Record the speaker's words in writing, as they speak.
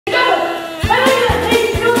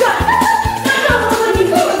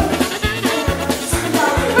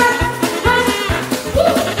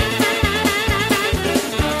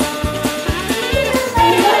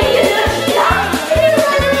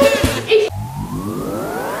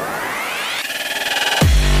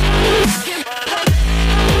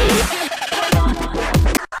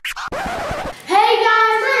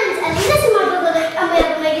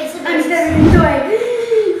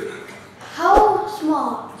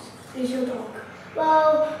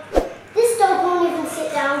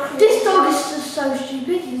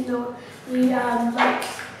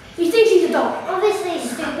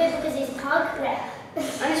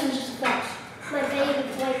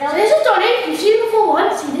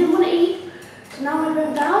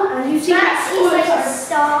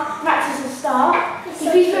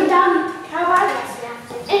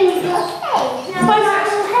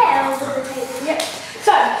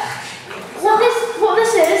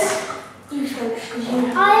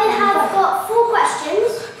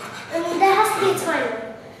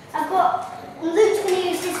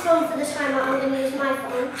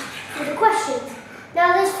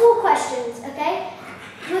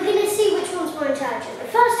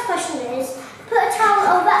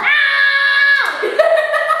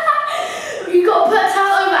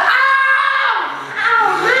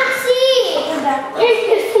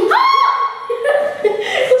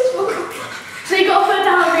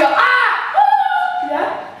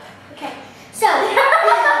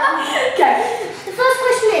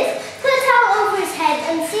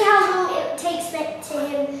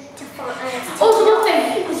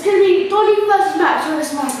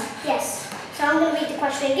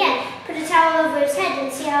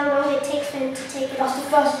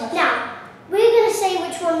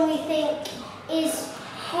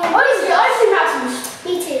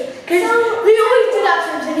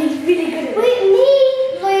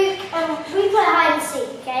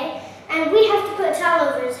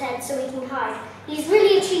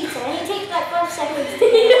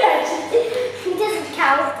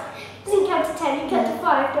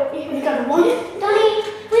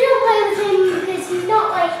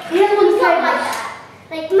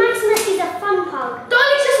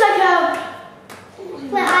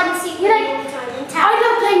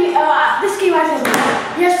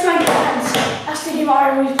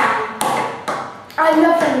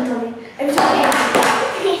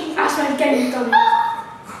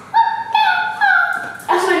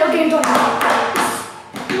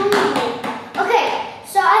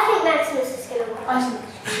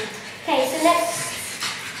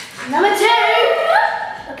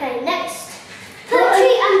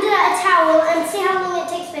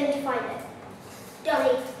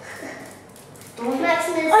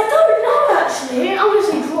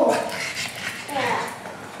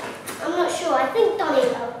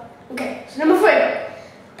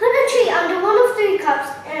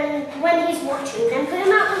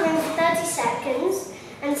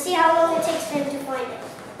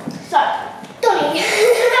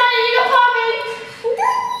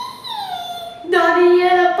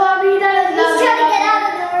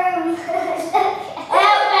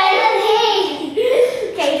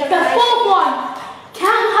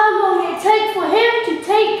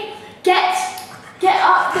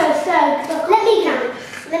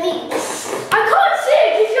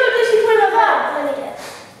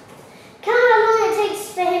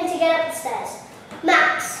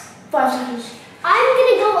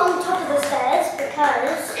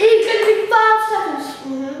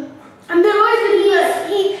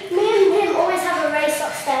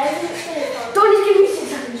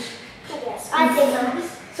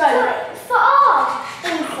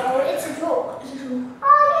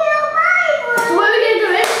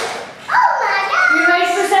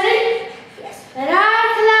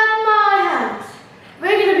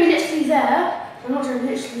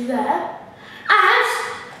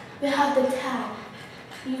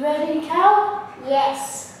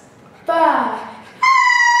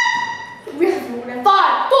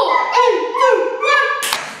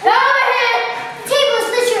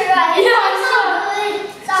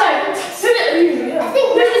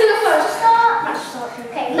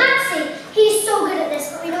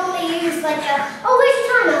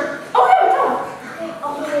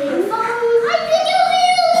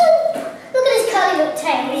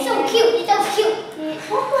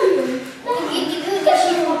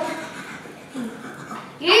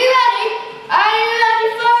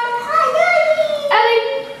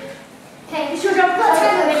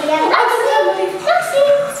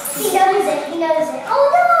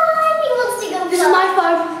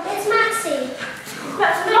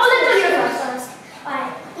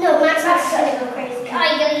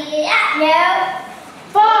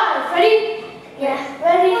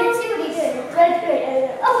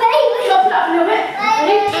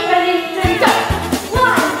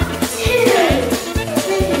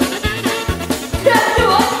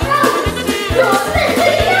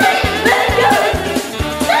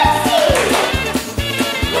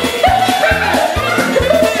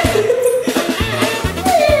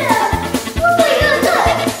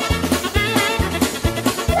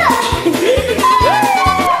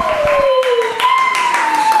Yay!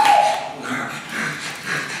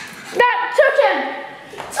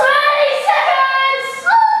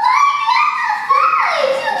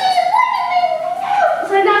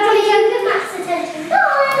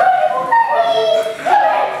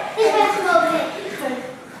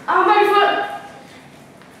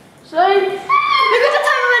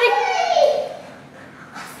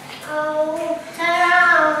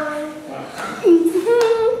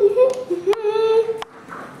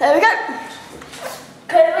 There we go.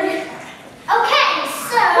 Okay, ready? Okay,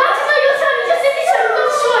 so... Max, no, your turn. You just did this one. You've got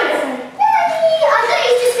to show it. Daddy, I thought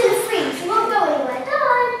he's just going to freeze. He won't go anywhere.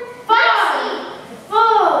 Done. 5,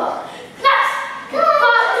 4, next. 5,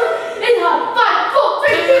 in hard. 5, 4,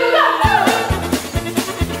 3, 2, 1, go.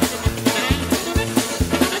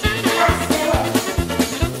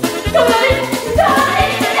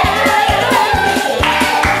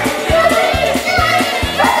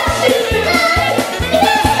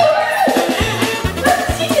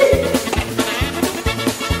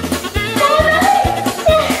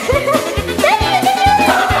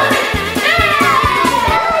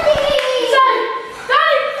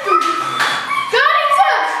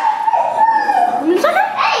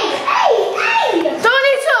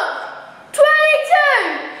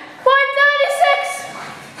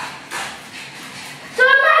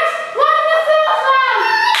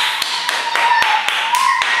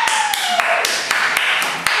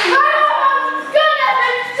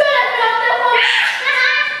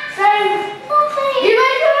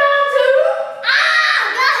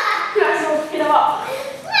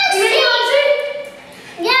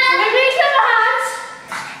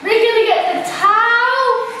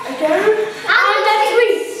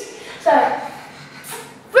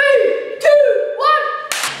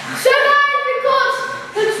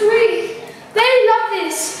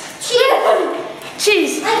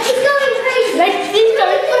 Cheese. I keep going crazy. Like, these go.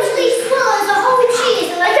 Literally swallows a whole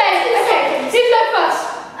cheese. Like, Okay. Who's go first?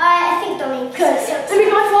 I think Donnie. Good. Let me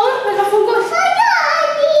get my phone. Where's my phone going?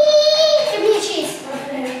 Give me a cheese.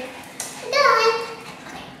 Done.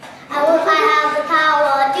 I have the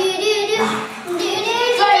power. Do do do. Do do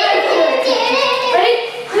do. Ready?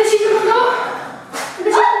 Let's see someone go. Let's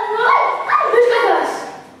see someone go. Who's go first?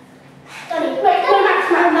 Donnie. Wait,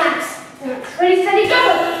 Max. Ready, steady, go.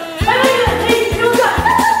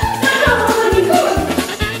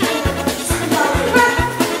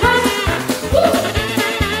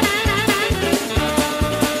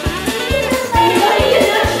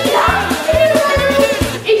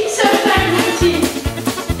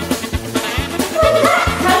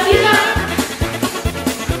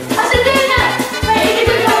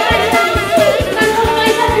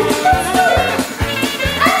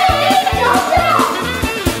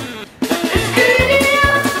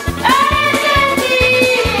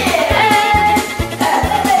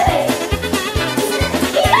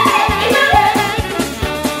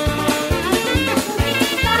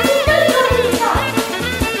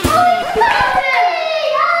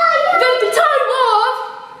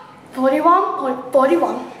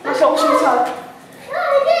 That's what she said.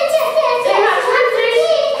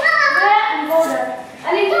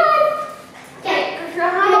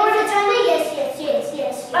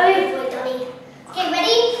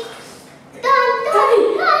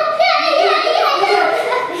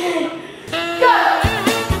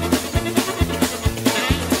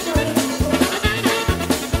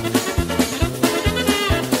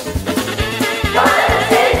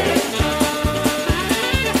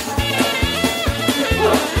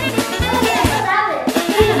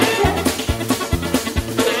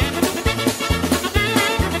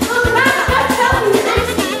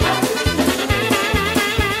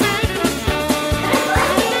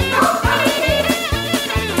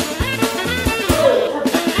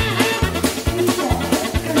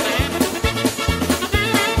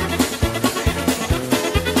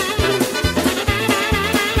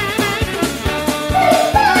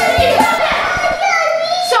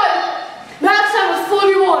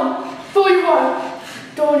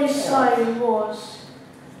 Donnie's side was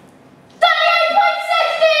 38.69!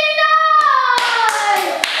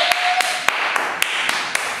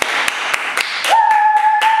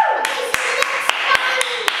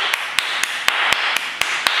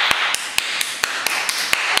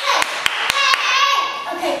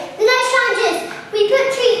 Okay, the next challenge is we put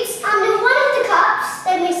treats under one of the cups,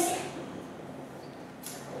 then we see.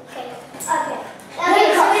 Okay, so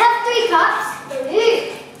we have 3 cups.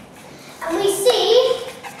 And we see,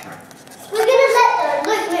 we're going to let them,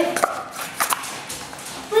 look,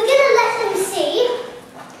 we're going to let them see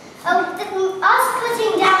us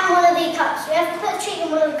putting down one of the cups. We have to put a treat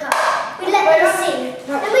in one of the cups. We let them see.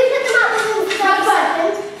 Then we put them out of the room for 30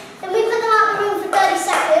 seconds. Then we put them out of the room for 30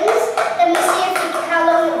 seconds. Then we see how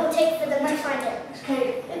long it will take for them to find it.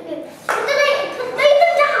 Okay. Lay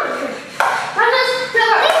them down. Lay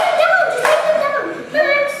them down. Just lay them down.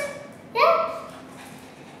 Relax. Yeah?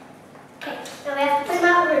 Okay. Now we have to put them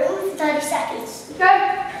out of the room for 30 seconds. Okay.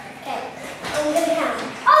 Okay. I'm going to count.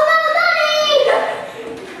 Oh no, Donnie!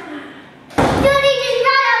 Donnie just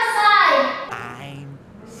ran outside. I'm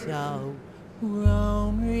so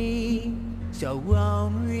lonely, so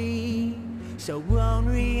lonely. ornery, so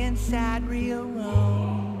ornery and sad, real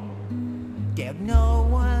alone. There's no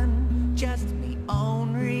one, just me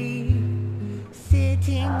ornery,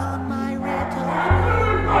 sitting on my red throne.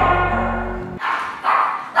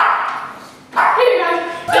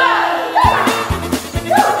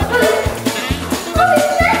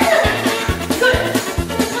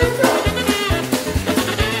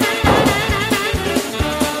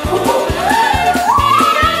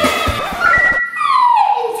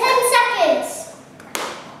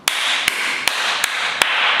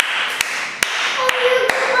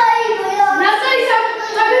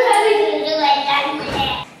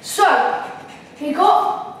 We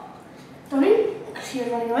got Donnie, because he was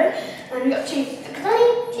running away, and we got cheese.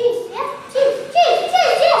 Donnie, cheese, yeah? Cheese, cheese,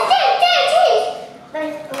 cheese, cheese, cheese, cheese, cheese!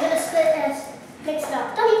 Donnie, I'm going to split this. Mix it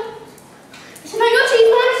up. Donnie! You said I got cheese,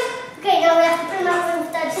 Max? Okay, now we have to put them out for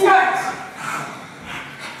 30 seconds.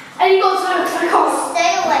 And you got some cost.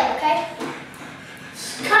 Stay away, okay?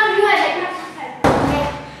 Can't be head, like Max. Okay.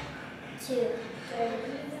 2,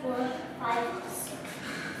 3, 4, 5, 6,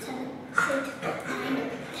 7, 8, 9,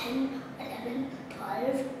 10, 11,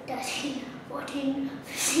 12, 13, 14,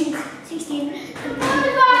 15, 16, 17,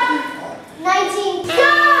 19,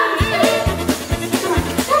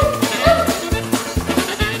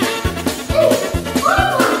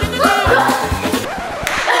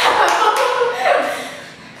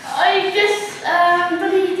 I just, what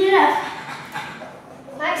did you do left?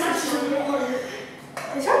 Max is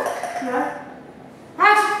This one? No.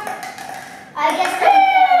 Max? I guess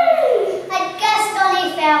Donnie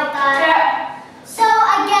failed that. Yeah. So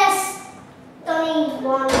I guess Donnie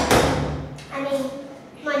won. I mean,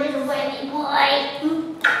 my little baby boy.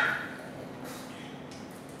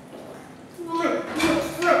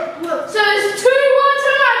 So it's 2-1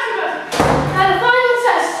 to maximum. And the final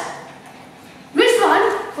test. Which one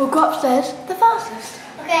will go upstairs the fastest?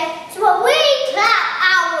 Okay, so when we clap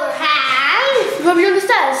our hands. You want me on the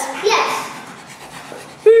stairs? Yes.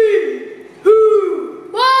 3, 2,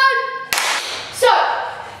 1. So,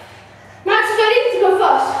 Max is ready to go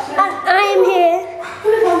first. I am here.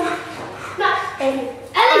 Max, Ellie,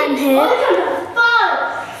 I'm here. on the countdown.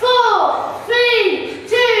 5, 4, 3,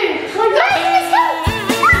 2, 1, go. Let's go.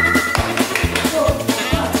 4,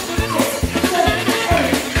 5, 6, 7,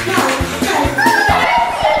 8, 9,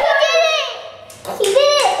 10. He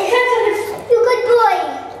did it. You're a good boy.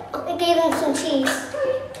 I gave him some cheese.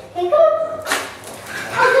 Hey, come on.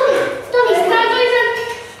 Oh, Donnie's turn.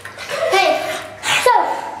 Hey, so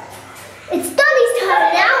it's Donnie's turn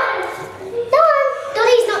now. No,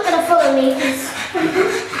 Donnie's not gonna follow me.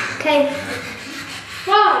 Okay.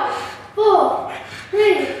 5, 4, 3,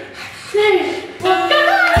 2, 1, go.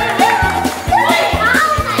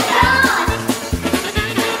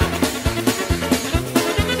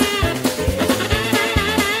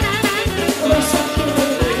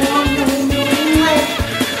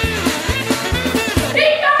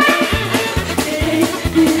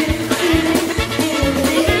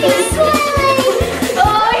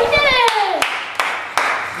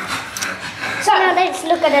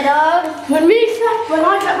 Look at the dog. When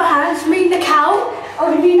I clap my hands, me and the cow,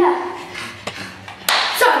 I'll give you that.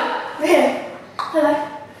 So, we're here. Hello.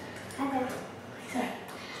 Hello. So,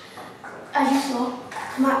 as you saw,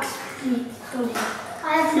 Max beat Donnie. I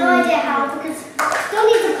have no idea how because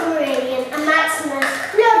Donnie's a Pomeranian and Maximus.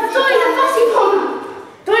 Yeah, Donnie's a fussy pom.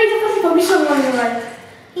 Donnie's a fussy pom. We saw him running away.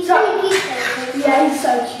 He's really peaceful. Yeah, he's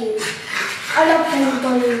so cute. I love playing with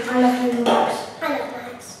Donnie. I love playing with Max. I love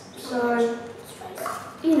Max. So,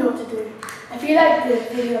 you know what to do. If you like this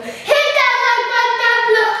video, hit